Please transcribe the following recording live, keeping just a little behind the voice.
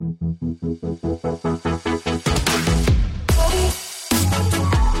Am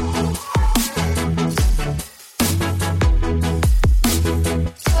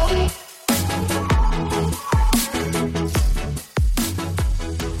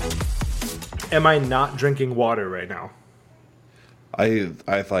I not drinking water right now? I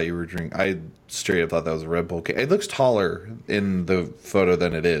thought you were drinking. I straight up thought that was a Red Bull can. It looks taller in the photo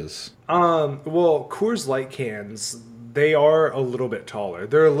than it is. Well, Coors Light cans, they are a little bit taller.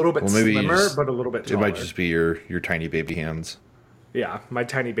 They're a little bit slimmer, but a little bit taller. It might just be your tiny baby hands. Yeah, my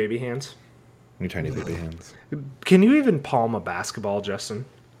tiny baby hands. Your tiny baby hands. Can you even palm a basketball, Justin?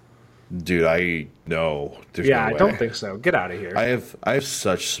 Dude, I know. There's yeah, no way. I don't think so. Get out of here. I have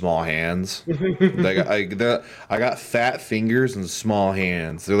such small hands. I got fat fingers and small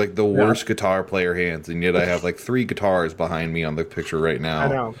hands. They're like the worst guitar player hands, and yet I have like 3 guitars behind me on the picture right now. I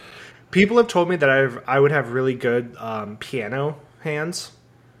know. People have told me that I would have really good piano hands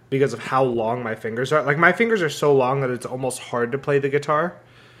because of how long my fingers are. Like, my fingers are so long that it's almost hard to play the guitar.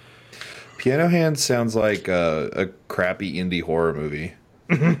 Piano hands sounds like a crappy indie horror movie.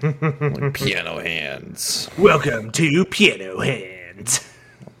 Like Piano Hands. Welcome to Piano Hands.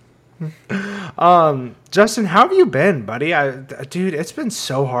 Justin, how have you been, buddy? Dude, it's been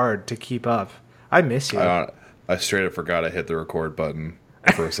so hard to keep up. I miss you. I straight up forgot I hit the record button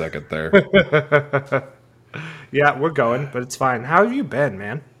for a second there. Yeah, we're going, but it's fine. How have you been,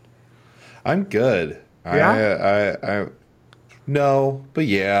 man? I'm good. Yeah? I no, but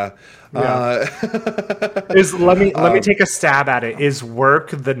yeah. Let me take a stab at it. Is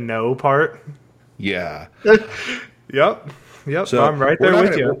work the no part? Yeah. Yep. So I'm right there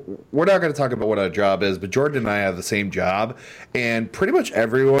with you. We're not going to talk about what our job is, but Jordan and I have the same job, and pretty much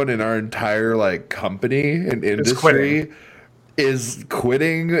everyone in our entire company and industry is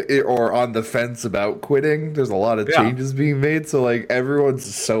quitting or on the fence about quitting. There's a lot of changes being made, so everyone's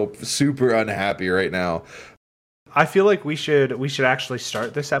so super unhappy right now. I feel like we should actually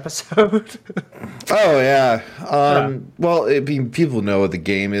start this episode. Oh yeah. Well, people know what the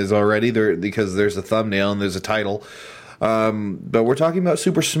game is already because there's a thumbnail and there's a title. But we're talking about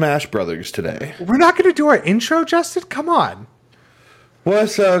Super Smash Brothers today. We're not going to do our intro, Justin? Come on.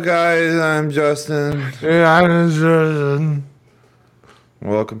 What's up, guys? I'm Justin. Yeah, I'm Justin.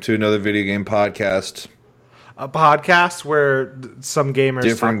 Welcome to another video game podcast. A podcast where some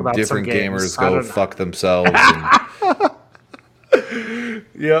gamers talk about different some games. Gamers go fuck themselves.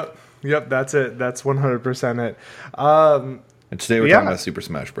 Yep, that's it. That's 100% it. And today we're talking about Super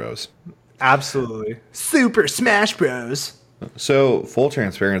Smash Bros. Absolutely. Super Smash Bros. So, full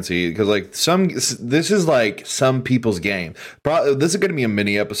transparency, because this is some people's game. This is going to be a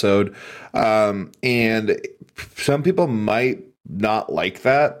mini episode, and some people might not like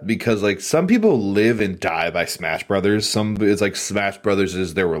that because some people live and die by Smash Brothers. It's like Smash Brothers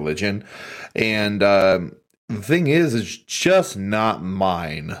is their religion, and the thing is, it's just not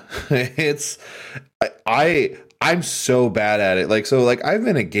mine. I'm so bad at it. I've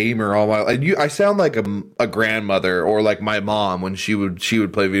been a gamer all my life. I sound like a grandmother or like my mom when she would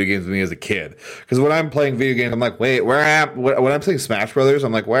play video games with me as a kid. Because when I'm playing video games, I'm like, wait, when I'm playing Smash Brothers,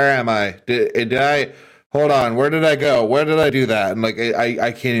 I'm like, where am I? Did I? Hold on, where did I go? Where did I do that? And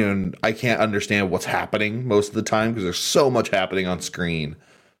I can't understand what's happening most of the time because there's so much happening on screen.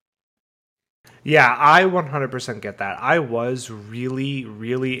 Yeah, I 100% get that. I was really,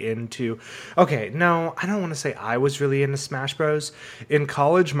 really into... Okay, no, I don't want to say I was really into Smash Bros. In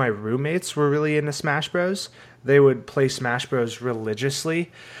college, my roommates were really into Smash Bros. They would play Smash Bros.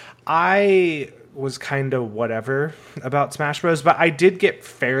 Religiously. I was kind of whatever about Smash Bros., but I did get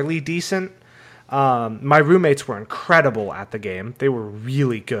fairly decent. My roommates were incredible at the game. They were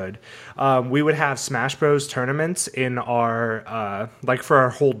really good. We would have Smash Bros. Tournaments in our, for our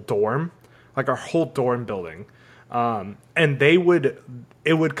whole dorm. Our whole dorm building. And it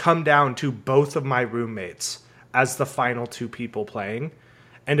would come down to both of my roommates as the final 2 people playing.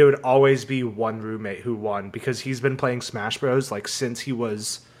 And it would always be one roommate who won because he's been playing Smash Bros. Since he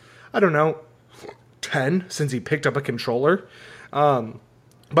was, 10, since he picked up a controller.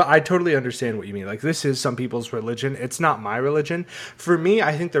 But I totally understand what you mean. This is some people's religion. It's not my religion. For me,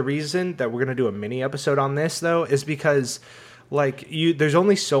 I think the reason that we're going to do a mini episode on this, though, is because... there's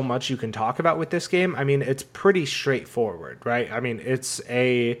only so much you can talk about with this game. I mean, it's pretty straightforward, right? I mean, it's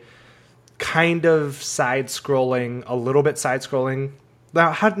a kind of side-scrolling, a little bit side-scrolling.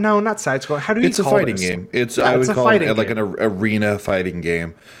 No, not side-scrolling. How do you call it? It's a fighting game. I would call it like an arena fighting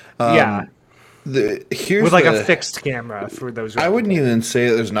game. Yeah. Here's with like a fixed camera for those. I wouldn't even say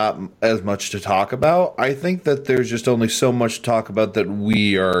that there's not as much to talk about. I think that there's just only so much to talk about that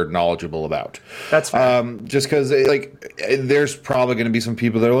we are knowledgeable about. That's fair. Just because, like, there's probably going to be some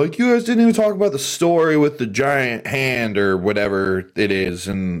people that are like, you guys didn't even talk about the story with the giant hand or whatever it is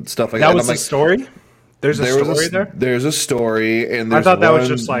and stuff like that. That was the story? There's a story there? There's a story, and there's I thought that was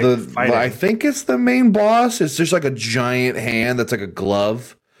just like fighting. I think it's the main boss. It's just like a giant hand that's like a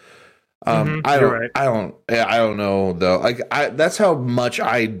glove. I don't know though. Like that's how much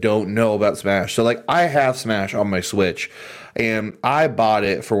I don't know about Smash. So like I have Smash on my Switch, and I bought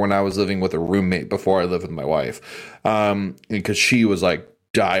it for when I was living with a roommate before I lived with my wife, because she was like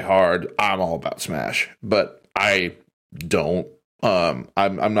die hard. I'm all about Smash, but I don't. I'm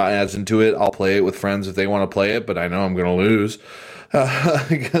not as into it. I'll play it with friends if they want to play it, but I know I'm gonna lose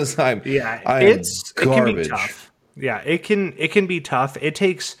because it can be tough. Yeah, it can be tough. It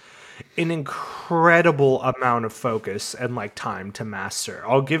takes an incredible amount of focus and like time to master.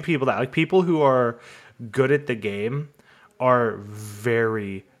 I'll give people that. Like people who are good at the game are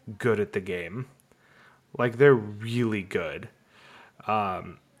very good at the game. Like they're really good.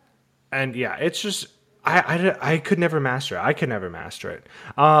 And yeah, it's just I could never master it. I could never master it.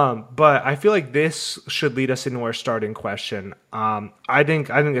 But I feel like this should lead us into our starting question. I think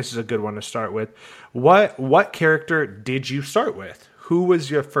this is a good one to start with. What character did you start with? Who was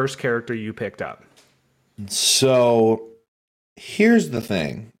your first character you picked up? So here's the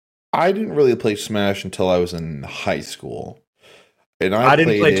thing. I didn't really play Smash until I was in high school. And I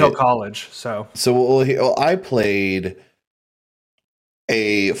didn't play till college. So I played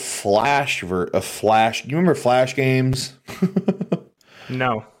a Flash. You remember Flash games?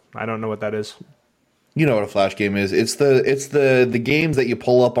 No, I don't know what that is. You know what a Flash game is? It's the games that you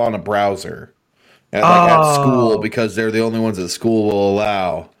pull up on a browser. At school, because they're the only ones that school will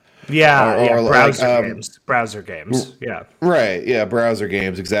allow. Browser games. Yeah. Right. Yeah. Browser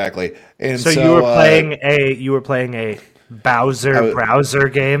games. Exactly. And so you were playing a Bowser browser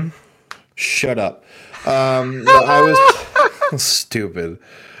game. Shut up. I was stupid.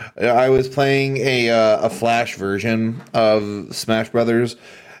 I was playing a Flash version of Smash Brothers,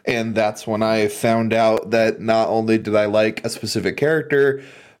 and that's when I found out that not only did I like a specific character,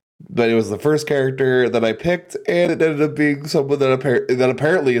 but it was the first character that I picked, and it ended up being someone that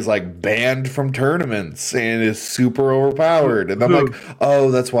apparently is like banned from tournaments and is super overpowered. And I'm like,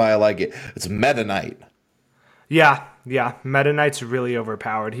 oh, that's why I like it. It's Meta Knight. Yeah. Meta Knight's really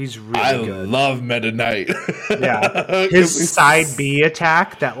overpowered. He's really good. I love Meta Knight. Yeah. His side B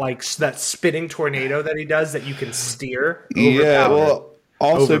attack, that spinning tornado that he does that you can steer. Yeah, well,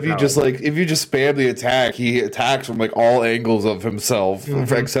 also, if you just spam the attack, he attacks from like all angles of himself,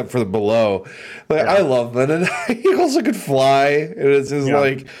 except for the below. Like I love Meta Knight. He also could fly. And it's just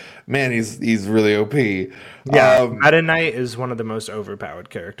like, man, he's really OP. Yeah, Meta Knight is one of the most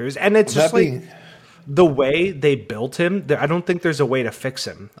overpowered characters, and it's just the way they built him. I don't think there's a way to fix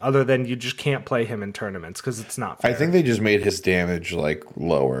him other than you just can't play him in tournaments because it's not fair. I think they just made his damage like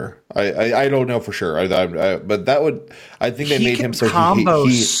lower. I don't know for sure, but that would. I think they made him so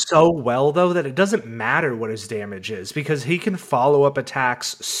he so well though that it doesn't matter what his damage is because he can follow up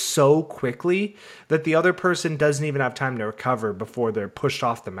attacks so quickly that the other person doesn't even have time to recover before they're pushed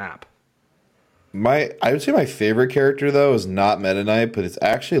off the map. I would say my favorite character though is not Meta Knight, but it's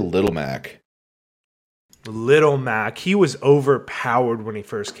actually Little Mac. Little Mac, he was overpowered when he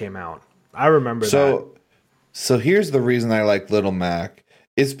first came out. I remember that. So here's the reason I like Little Mac.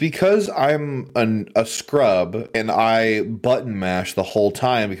 It's because I'm a scrub and I button mash the whole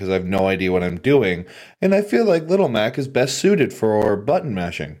time because I have no idea what I'm doing. And I feel like Little Mac is best suited for button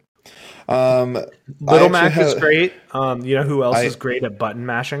mashing. Little Mac is great. You know who else is great at button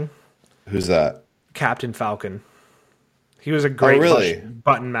mashing? Who's that? Captain Falcon. He was a great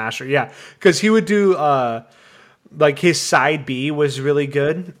button masher. Yeah, because he would do like his side B was really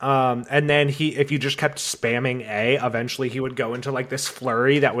good. And then if you just kept spamming A, eventually he would go into like this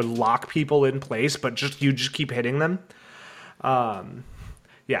flurry that would lock people in place, but you just keep hitting them.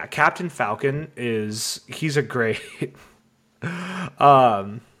 Yeah, Captain Falcon he's a great.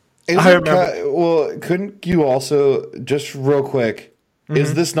 I remember. Couldn't you also just real quick?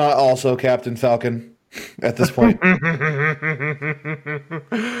 Is this not also Captain Falcon? At this point,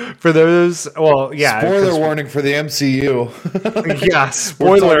 for those, spoiler warning for the MCU. Yeah,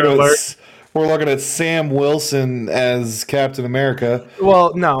 spoiler alert. We're looking at Sam Wilson as Captain America.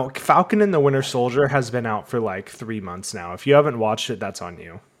 Well, no, Falcon and the Winter Soldier has been out for like 3 months now. If you haven't watched it, that's on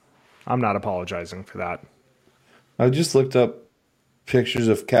you. I'm not apologizing for that. I just looked up pictures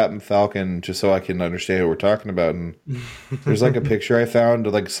of Captain Falcon just so I can understand what we're talking about. And there's like a picture I found,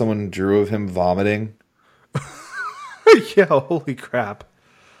 like someone drew of him vomiting. Yeah, holy crap.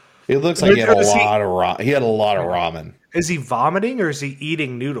 It looks like he had a lot of ramen. Is he vomiting or is he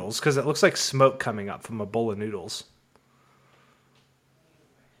eating noodles? Because it looks like smoke coming up from a bowl of noodles.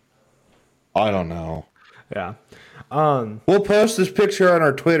 I don't know. Yeah. We'll post this picture on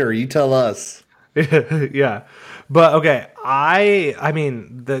our Twitter. You tell us. Yeah. But okay, I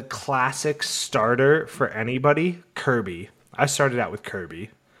mean the classic starter for anybody, Kirby. I started out with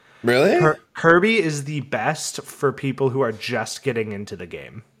Kirby. Really? Kirby is the best for people who are just getting into the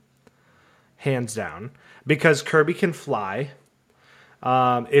game. Hands down. Because Kirby can fly.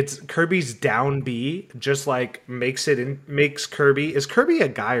 It's Kirby's down B just like makes Kirby. Is Kirby a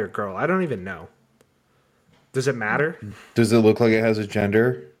guy or girl? I don't even know. Does it matter? Does it look like it has a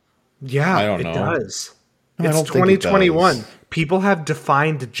gender? Yeah, I don't it know. does. No, I It's don't think it 2021. does. People have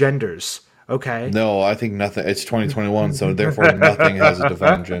defined genders. Okay. No, I think nothing. It's 2021, so therefore nothing has a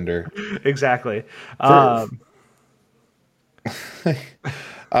defined gender. Exactly. Yep.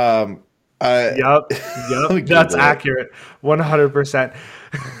 That's accurate. 100%.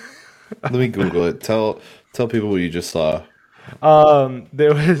 Let me Google it. Tell people what you just saw.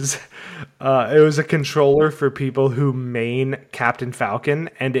 There was it was a controller for people who main Captain Falcon,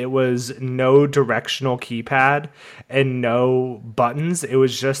 and it was no directional keypad and no buttons. It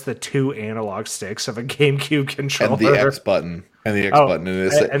was just the two analog sticks of a GameCube controller. And the X button. And the X button.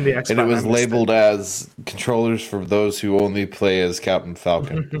 And the X and button it was labeled as controllers for those who only play as Captain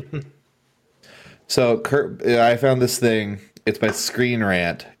Falcon. So I found this thing. It's by Screen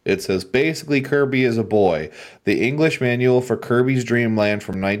Rant. It says, basically, Kirby is a boy. The English manual for Kirby's Dream Land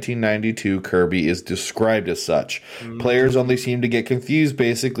from 1992 Kirby is described as such. Players only seem to get confused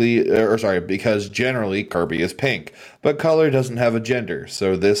because generally Kirby is pink. But color doesn't have a gender,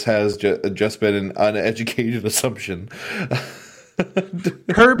 so this has just been an uneducated assumption.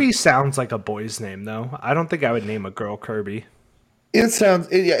 Kirby sounds like a boy's name, though. I don't think I would name a girl Kirby. It sounds...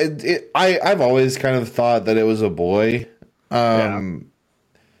 I've always kind of thought that it was a boy. Just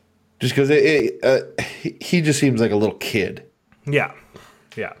because he just seems like a little kid. Yeah.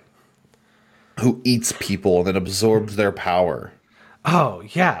 Who eats people and then absorbs their power. Oh,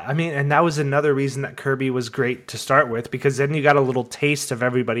 yeah. I mean, and that was another reason that Kirby was great to start with, because then you got a little taste of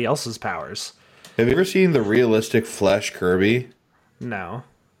everybody else's powers. Have you ever seen the realistic Flesh Kirby? No.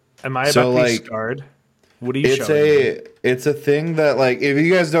 Am I about to be scarred? What are you showing me? It's a thing that, like, if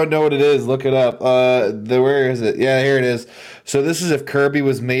you guys don't know what it is, look it up. Where is it? Yeah, here it is. So this is if Kirby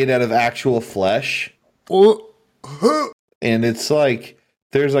was made out of actual flesh. And it's like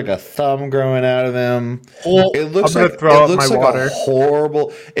there's like a thumb growing out of him. It looks like a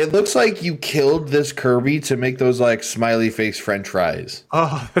horrible. It looks like you killed this Kirby to make those like smiley face French fries.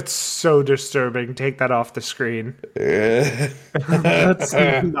 Oh, that's so disturbing. Take that off the screen. That's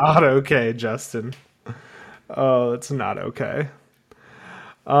not okay, Justin. Oh, it's not okay.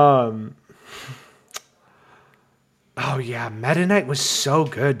 Oh yeah, Meta Knight was so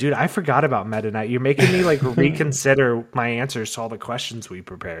good, dude. I forgot about Meta Knight. You're making me like reconsider my answers to all the questions we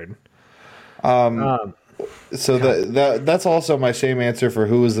prepared. So that's also my same answer for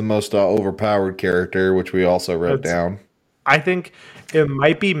who is the most overpowered character, which we also wrote down. I think it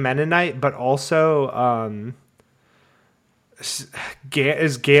might be Meta Knight, but also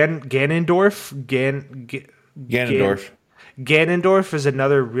Ganondorf. Ganondorf is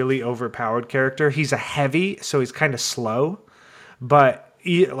another really overpowered character. He's a heavy, so he's kind of slow, but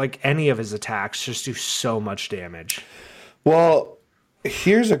like any of his attacks just do so much damage. Well,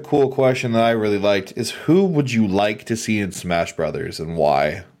 here's a cool question that I really liked: is who would you like to see in Smash Brothers and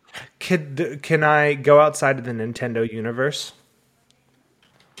why? Can I go outside of the Nintendo universe?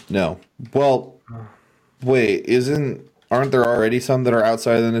 No. Well, wait, aren't there already some that are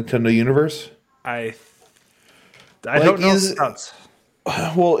outside of the Nintendo universe? I don't know.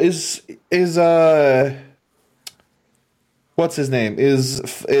 Well, is what's his name? Is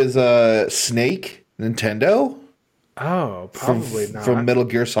Snake Nintendo? Oh, probably not. From Metal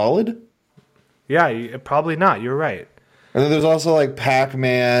Gear Solid? Yeah, probably not. You're right. And then there's also like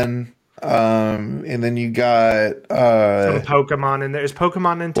Pac-Man, and then you got some Pokemon in there. Is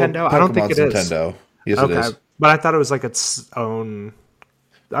Pokemon Nintendo? Well, I don't think it is. Nintendo. Yes, it is. But I thought it was like its own.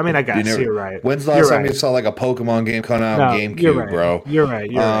 I mean, I guess you're right. When's the last time you saw like a Pokemon game come out on GameCube, bro? You're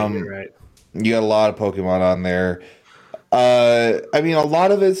right. You're right. You got a lot of Pokemon on there. I mean,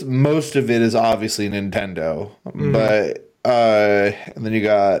 most of it is obviously Nintendo, but and then you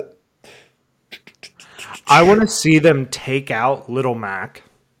got. I want to see them take out Little Mac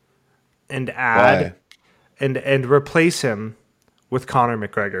and add and replace him with Conor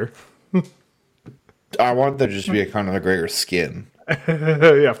McGregor. I want there just to be a Conor McGregor skin.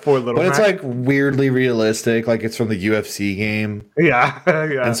 Yeah, for Little But it's Mac. like weirdly realistic, like it's from the UFC game. Yeah,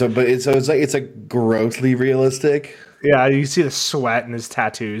 yeah. And so it's like grossly realistic. Yeah, you see the sweat in his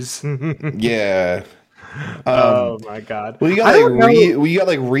tattoos. Yeah. Oh my god. Well, you got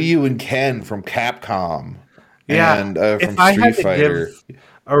like Ryu and Ken from Capcom. Yeah. And If from I Street had to Fighter. give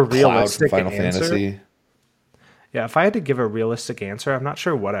a Cloud from realistic Final answer, Fantasy. yeah, if I had to give a realistic answer, I'm not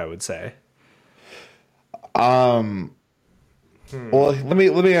sure what I would say. Well, let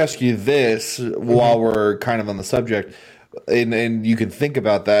me ask you this while we're kind of on the subject, and you can think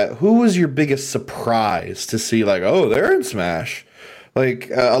about that. Who was your biggest surprise to see? Like, oh, they're in Smash. Like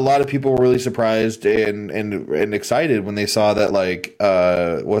a lot of people were really surprised and excited when they saw that. Like,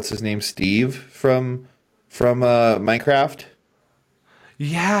 what's his name, Steve from Minecraft.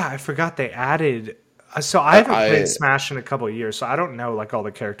 Yeah, I forgot they added. So I haven't played Smash in a couple of years, so I don't know like all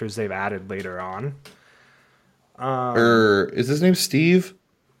the characters they've added later on. Or is his name Steve?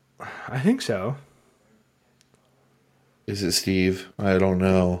 I think so. Is it Steve? I don't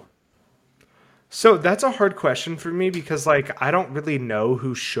know. So that's a hard question for me because like I don't really know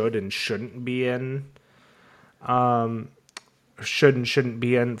who should and shouldn't be in. Should and shouldn't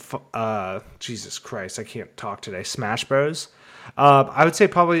be in. Jesus Christ, I can't talk today. Smash Bros. I would say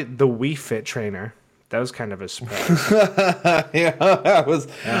probably the Wii Fit trainer. That was kind of a surprise. Yeah, that was.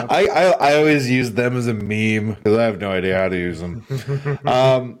 Yeah. I always use them as a meme because I have no idea how to use them.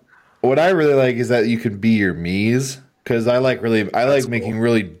 What I really like is that you can be your Miis because I like making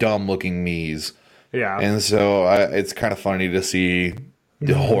really dumb looking Miis. Yeah, and so it's kind of funny to see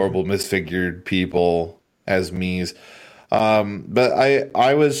the horrible misfigured people as Miis. But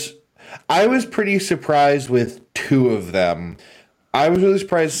I was pretty surprised with two of them. I was really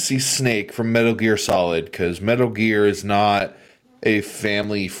surprised to see Snake from Metal Gear Solid because Metal Gear is not a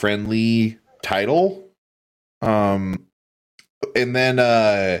family-friendly title. And then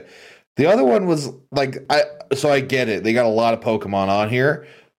the other one was like I get it. They got a lot of Pokemon on here.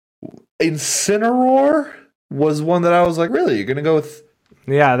 Incineroar was one that I was like, really? You're gonna go with?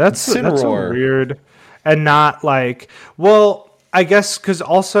 Yeah, that's a weird, and not like. Well, I guess because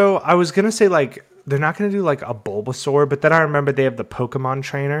also I was gonna say like. They're not going to do like a Bulbasaur, but then I remember they have the Pokemon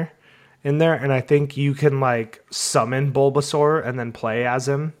trainer in there, and I think you can like summon Bulbasaur and then play as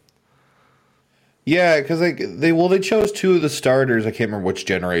him. Yeah, because like they chose two of the starters. I can't remember which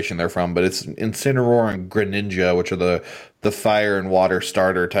generation they're from, but it's Incineroar and Greninja, which are the fire and water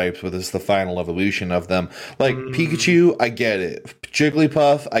starter types, but it's the final evolution of them. Like Pikachu, I get it.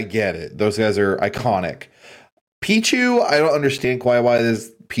 Jigglypuff, I get it. Those guys are iconic. Pichu, I don't understand quite why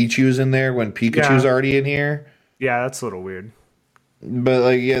there's Pichu's in there when Pikachu's already in here. Yeah, that's a little weird. But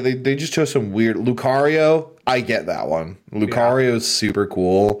like, yeah, they just chose some weird Lucario. I get that one. Lucario is super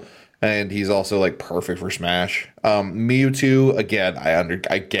cool, and he's also like perfect for Smash. Mewtwo, again,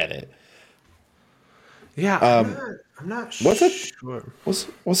 I get it. Yeah, I'm not sure.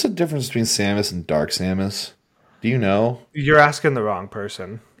 What's the difference between Samus and Dark Samus? Do you know? You're asking the wrong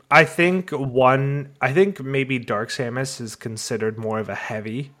person. I think maybe Dark Samus is considered more of a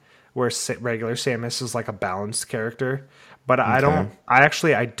heavy, where regular Samus is like a balanced character. But okay.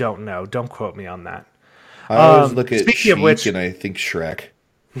 I don't know. Don't quote me on that. I always look at Sheik and I think Shrek.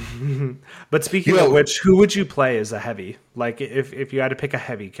 But speaking of which, who would you play as a heavy? Like if you had to pick a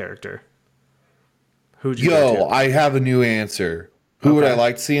heavy character, who'd you go to? I have a new answer. Who would I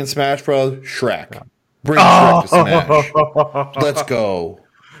like to see in Smash Bros? Shrek. Bring Shrek to Smash. Let's go.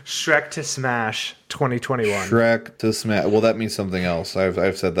 Shrek to Smash 2021. Shrek to Smash. Well, that means something else.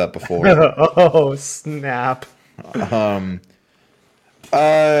 I've said that before. Oh, snap. Who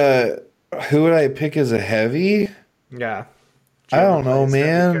would I pick as a heavy? Yeah. I don't know,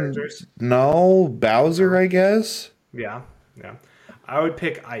 man. No, Bowser, I guess. Yeah. I would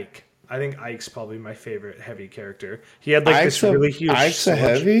pick Ike. I think Ike's probably my favorite heavy character. He had like this really huge Ike's a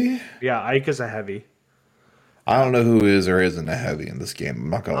heavy? Yeah, Ike is a heavy. I don't know who is or isn't a heavy in this game.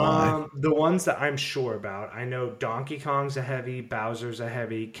 I'm not gonna lie. The ones that I'm sure about, I know Donkey Kong's a heavy, Bowser's a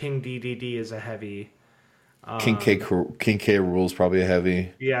heavy, King DDD is a heavy. King K. Rool's probably a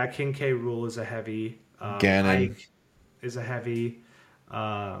heavy. Yeah, King K. Rool is a heavy. Ganon Ike is a heavy.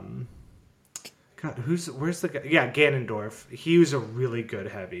 God, where's the guy? Yeah, Ganondorf. He was a really good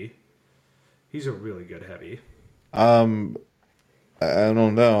heavy. He's a really good heavy. I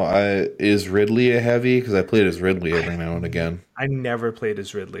don't know. Is Ridley a heavy? Because I played as Ridley every now and again. I never played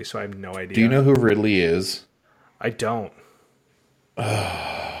as Ridley, so I have no idea. Do you know who Ridley is? I don't.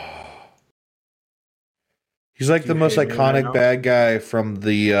 He's like the most iconic bad guy from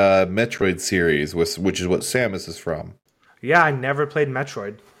the Metroid series, which is what Samus is from. Yeah, I never played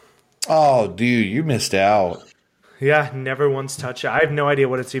Metroid. Oh, dude, you missed out. Yeah, never once touched it. I have no idea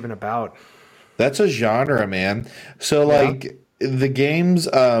what it's even about. That's a genre, man. So Yeah. like the games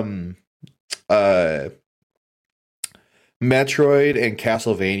uh Metroid and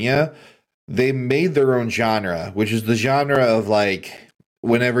Castlevania, they made their own genre, which is the genre of like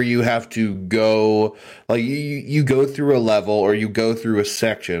whenever you have to go like you go through a level or you go through a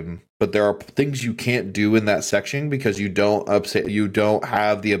section, but there are things you can't do in that section because you don't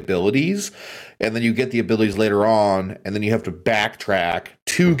have the abilities, and then you get the abilities later on, and then you have to backtrack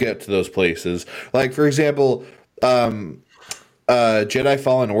to get to those places. Like for example, Jedi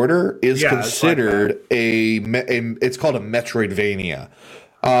Fallen Order is Yeah, it's like that. considered it's called a Metroidvania.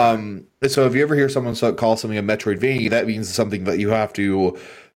 Okay. So if you ever hear someone call something a Metroidvania, that means something that you have to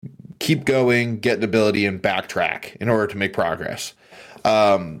keep going, get an ability, and backtrack in order to make progress.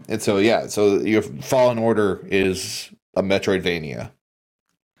 And so yeah, so your Fallen Order is a Metroidvania.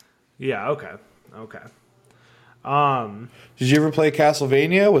 Yeah, okay. Okay. Um, Did you ever play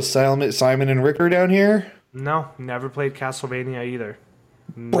Castlevania with Simon and Ricker down here? no, never played Castlevania either.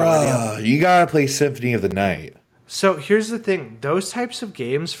 No idea. Bruh, you gotta play Symphony of the Night. So here's the thing, those types of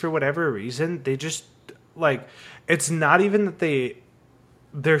games, for whatever reason, they just like it's not even that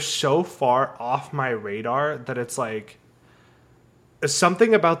they're so far off my radar that it's like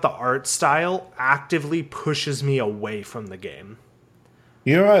something about the art style actively pushes me away from the game.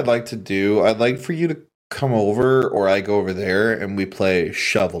 You know what I'd like to do? I'd like for you to come over, or I go over there and we play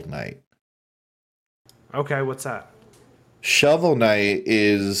Shovel Knight. Okay, what's that? Shovel Knight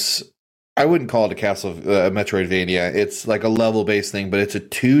is, I wouldn't call it a Metroidvania. It's like a level based thing, but it's a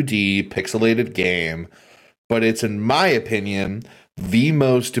 2D pixelated game. But it's, in my opinion, the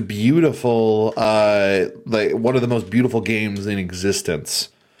most beautiful, like one of the most beautiful games in existence.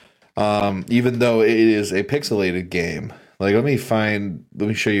 Even though it is a pixelated game. Like, let me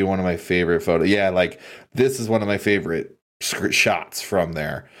show you one of my favorite photos. Yeah, like this is one of my favorite shots from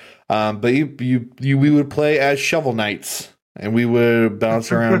there. But we would play as Shovel Knights, and we would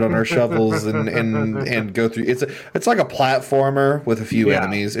bounce around on our shovels and go through. It's like a platformer with a few Yeah.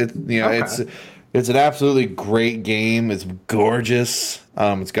 enemies. Okay. It's an absolutely great game. It's gorgeous.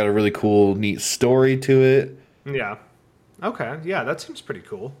 It's got a really cool, neat story to it. Yeah. Okay. Yeah, that seems pretty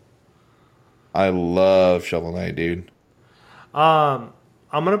cool. I love Shovel Knight, dude. I'm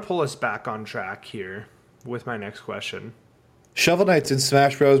gonna pull us back on track here with my next question. Shovel Knight's in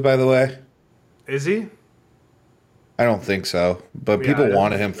Smash Bros. By the way. Is he? I don't think so, but Yeah, people I don't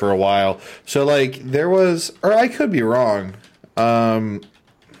wanted think him so. for a while. So like there was, or I could be wrong. Um,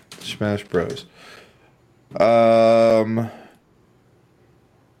 Smash Bros. Um,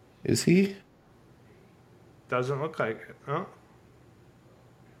 is he? Doesn't look like it. Oh.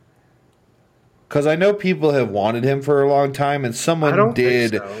 Because I know people have wanted him for a long time, and I don't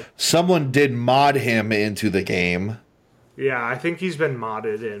think so. someone did mod him into the game. Yeah, I think he's been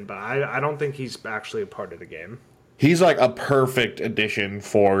modded in, but I don't think he's actually a part of the game. He's like a perfect addition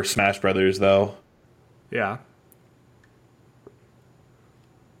for Smash Brothers, though. Yeah.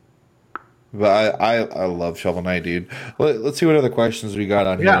 But I love Shovel Knight, dude. Let's see what other questions we got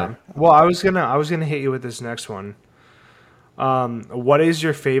on Yeah. here. Well, I was gonna hit you with this next one. What is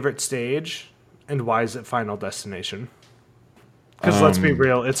your favorite stage, and why is it Final Destination? Because let's be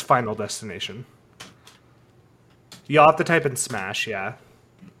real, it's Final Destination. You'll have to type in Smash, yeah.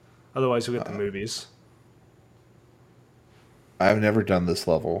 Otherwise, you'll get the movies. I've never done this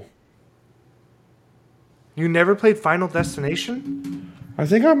level. You never played Final Destination? I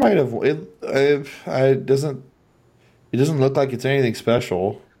think I might have. It doesn't. It doesn't look like it's anything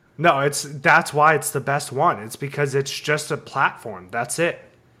special. No, that's why it's the best one. It's because it's just a platform. That's it.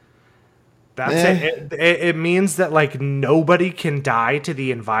 That's Eh. it means that like nobody can die to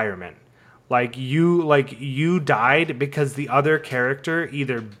the environment. Like you died because the other character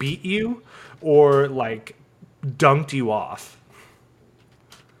either beat you or like dunked you off.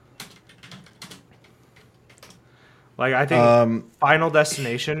 Like I think Final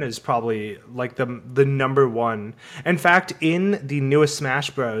Destination is probably like the number one. In fact, in the newest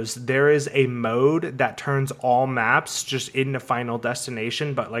Smash Bros, there is a mode that turns all maps just into Final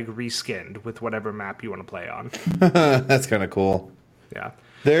Destination, but like reskinned with whatever map you want to play on. That's kind of cool. Yeah.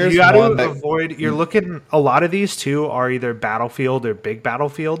 There's You got one to that avoid. You're looking. A lot of these too are either Battlefield or Big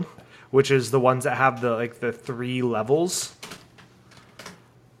Battlefield, which is the ones that have the 3 levels.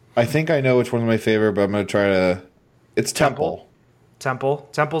 I think I know which one's my favorite, but I'm gonna try to. It's Temple.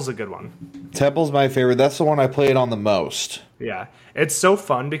 Temple's a good one. Temple's my favorite. That's the one I played on the most. Yeah, it's so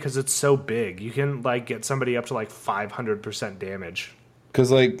fun because it's so big. You can like get somebody up to like 500% damage.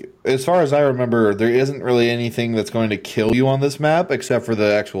 Because, like, as far as I remember, there isn't really anything that's going to kill you on this map except for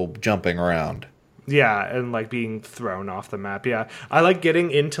the actual jumping around. Yeah, and like being thrown off the map. Yeah. I like getting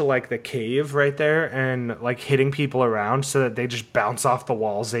into like the cave right there and like hitting people around so that they just bounce off the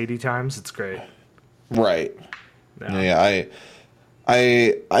walls 80 times. It's great. Right. Yeah. Yeah,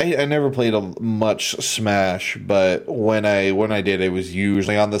 I never played much Smash, but when I did, it was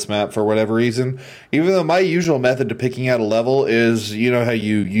usually on this map for whatever reason. Even though my usual method to picking out a level is, you know how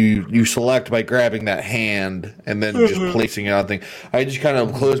you select by grabbing that hand and then just placing it on thing. I just kind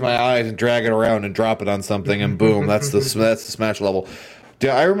of close my eyes and drag it around and drop it on something, and boom, that's the Smash level. Dude,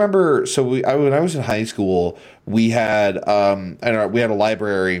 I remember. So when I was in high school, we had I don't know, we had a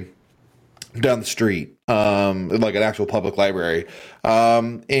library down the street, like an actual public library.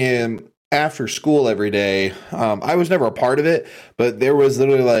 And after school every day, I was never a part of it, but there was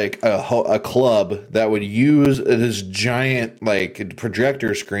literally like a club that would use this giant like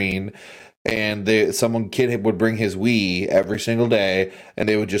projector screen. And someone kid would bring his Wii every single day, and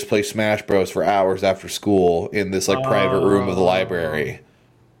they would just play Smash Bros for hours after school in this like private room of the library.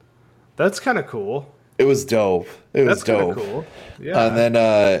 That's kind of cool. It was dope. It was That's kind of dope. cool. Yeah. And then,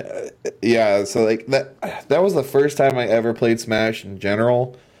 yeah, so like that was the first time I ever played Smash in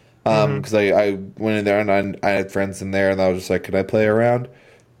general. Because I went in there and I had friends in there, and I was just like, "Could I play around?"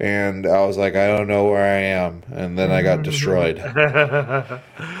 And I was like, "I don't know where I am," and then I got destroyed.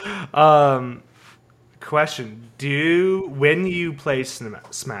 Question: when you play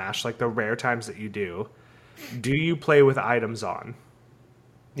Smash, like the rare times that you do you play with items on?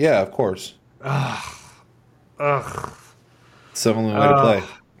 Yeah, of course. Ugh. It's the only way to play.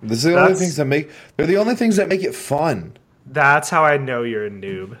 This is the only That's things that make. They're the only things that make it fun. that's how I know you're a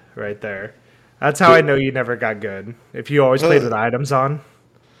noob right there. That's how I know you never got good. If you always played with items on.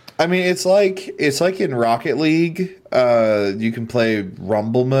 I mean, it's like in Rocket League. You can play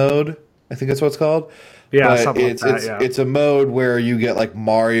Rumble mode. I think that's what it's called. Yeah, But something it's like that. Yeah. it's a mode where you get like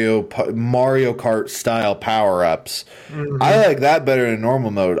Mario Kart style power ups. I like that better than normal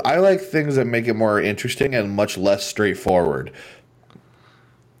mode. I like things that make it more interesting and much less straightforward.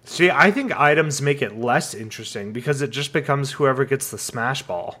 See, I think items make it less interesting because it just becomes whoever gets the smash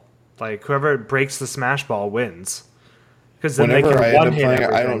ball. Like whoever breaks the smash ball wins. Because then they Whenever can I end one up hit playing, I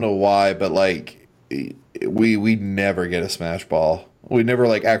everything. don't know why, but like we never get a smash ball. We never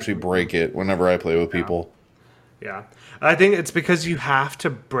like actually break it whenever I play with people. Yeah. I think it's because you have to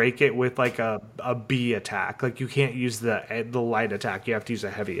break it with like a B attack. Like you can't use the light attack. You have to use a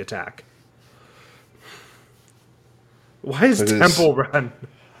heavy attack. Why is It is. Temple Run?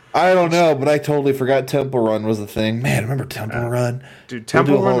 I don't know, but I totally forgot Temple Run was a thing. Man, remember Temple Run? Dude, We'll do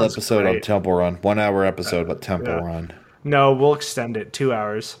Temple a Run whole was episode on great. Temple Run. 1 hour episode about Temple Yeah. Run. No, we'll extend it 2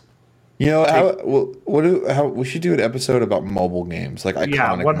 hours. You know how we should do an episode about mobile games, like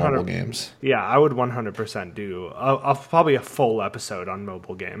iconic 100 mobile games. Yeah, I would 100% do probably a full episode on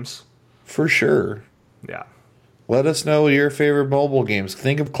mobile games. For sure. Yeah. Let us know your favorite mobile games.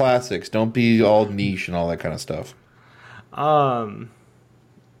 Think of classics. Don't be all niche and all that kind of stuff.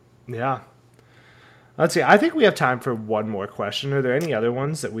 Yeah. Let's see. I think we have time for one more question. Are there any other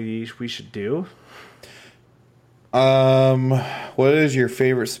ones that we should do? What is your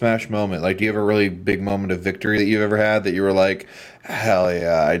favorite Smash moment? Like, do you have a really big moment of victory that you've ever had that you were like, hell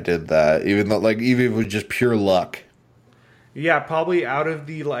yeah, I did that, even though, like, even if it was just pure luck? Yeah, probably out of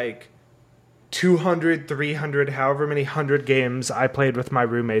the like 200, 300, however many hundred games I played with my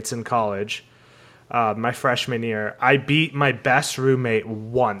roommates in college, my freshman year, I beat my best roommate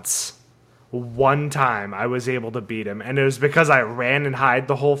once. One time I was able to beat him, and it was because I ran and hid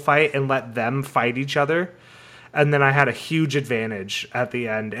the whole fight and let them fight each other. And then I had a huge advantage at the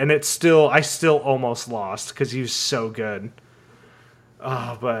end, and I still almost lost because he was so good.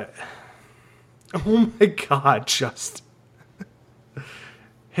 Oh, but oh my god, just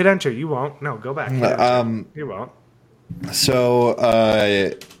hit enter. You won't. No, go back. Hit enter. You won't. So,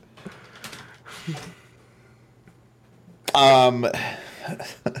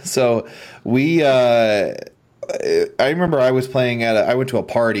 so we, I remember I was playing I went to a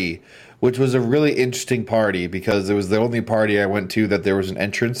party, which was a really interesting party because it was the only party I went to that there was an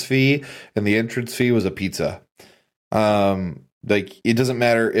entrance fee, and the entrance fee was a pizza. Like, it doesn't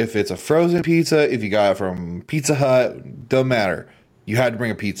matter if it's a frozen pizza, if you got it from Pizza Hut, don't matter. You had to bring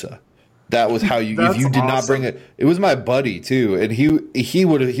a pizza. That was how you. If you did not bring it, it was my buddy too, and he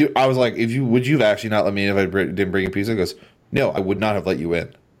would have. I was like, would you have actually not let me in if I didn't bring a pizza? He goes, no, I would not have let you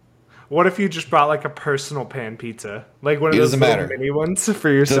in. What if you just brought like a personal pan pizza, like one of It those doesn't little matter. mini ones for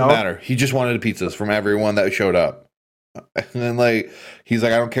Doesn't yourself? matter. He just wanted pizzas from everyone that showed up, and then like he's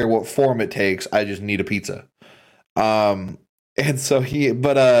like, I don't care what form it takes, I just need a pizza. And so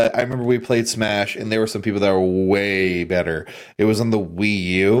I remember we played Smash, and there were some people that were way better. It was on the Wii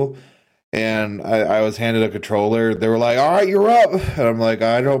U, and I was handed a controller. They were like, "All right, you're up," and I'm like,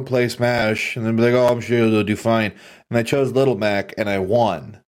 "I don't play Smash," and then be like, "Oh, I'm sure you'll do fine." And I chose Little Mac, and I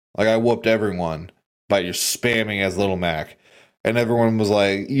won. Like I whooped everyone by just spamming as Little Mac, and everyone was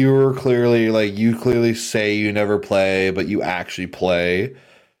like, you clearly say you never play, but you actually play."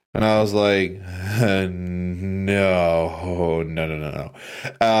 And I was like, no, no, no, no, no. No,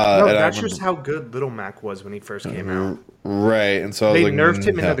 And I that's just remember, how good Little Mac was when he first came out. right. And so I was They like, nerfed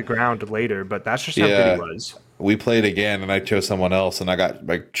him into no. the ground later, but that's just how good he Yeah. was. We played again, and I chose someone else, and I got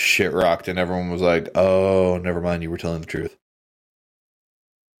like shit rocked, and everyone was like, oh, never mind, you were telling the truth.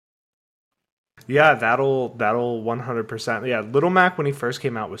 Yeah, that'll 100%. Yeah, Little Mac when he first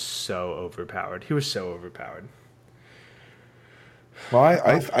came out was so overpowered. He was so overpowered. Well,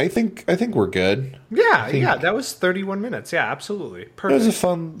 I think we're good. I Yeah, yeah, think that was 31 minutes. Yeah, absolutely. it was a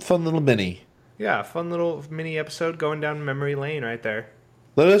Perfect. fun little mini. Yeah, fun little mini episode going down memory lane right there.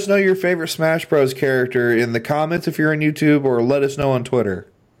 Let us know your favorite Smash Bros. Character in the comments if you're on YouTube, or let us know on Twitter.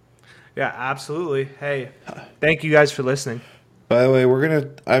 Yeah, absolutely. Hey, thank you guys for listening. By the way,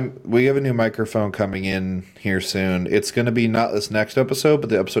 we have a new microphone coming in here soon. It's gonna be not this next episode, but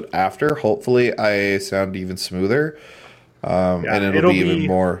the episode after. Hopefully, I sound even smoother, Yeah, and it'll be even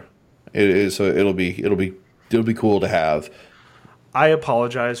more. It is so it'll be cool to have I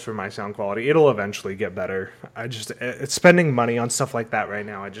apologize for my sound quality. It'll eventually get better. It's spending money on stuff like that right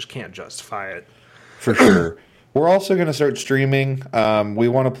now. I just can't justify it. for sure. We're also gonna start streaming. We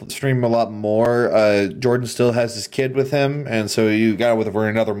want to stream a lot more. Jordan still has his kid with him, and so you got with for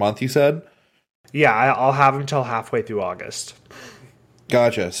another month. You said. Yeah, I'll have him till halfway through August.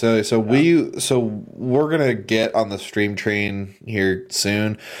 Gotcha. So we're gonna get on the stream train here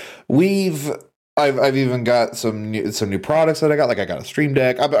soon. I've even got some new products that I got. Like I got a stream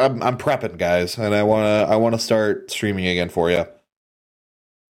deck. I'm prepping, guys, and I wanna start streaming again for you.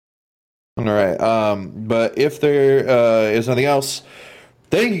 All right. But if there is nothing else,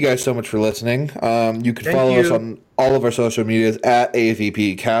 thank you guys so much for listening. You can Thank follow us you. on all of our social medias at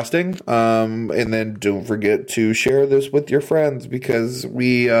AVP Casting. And then don't forget to share this with your friends because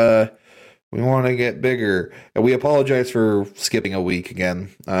we want to get bigger. And we apologize for skipping a week again.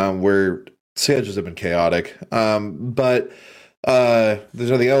 We're schedules have been chaotic. But if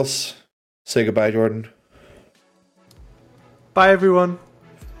there's nothing else, say goodbye, Jordan. Bye, everyone.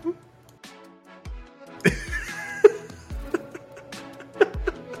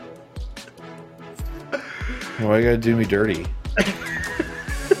 Why you gotta do me dirty?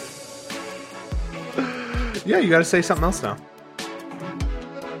 Yeah, you got to say something else now.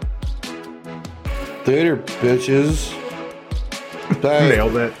 Later, bitches. Bye.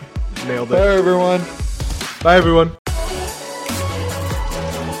 Nailed it. Nailed Bye, it. everyone. Bye, everyone.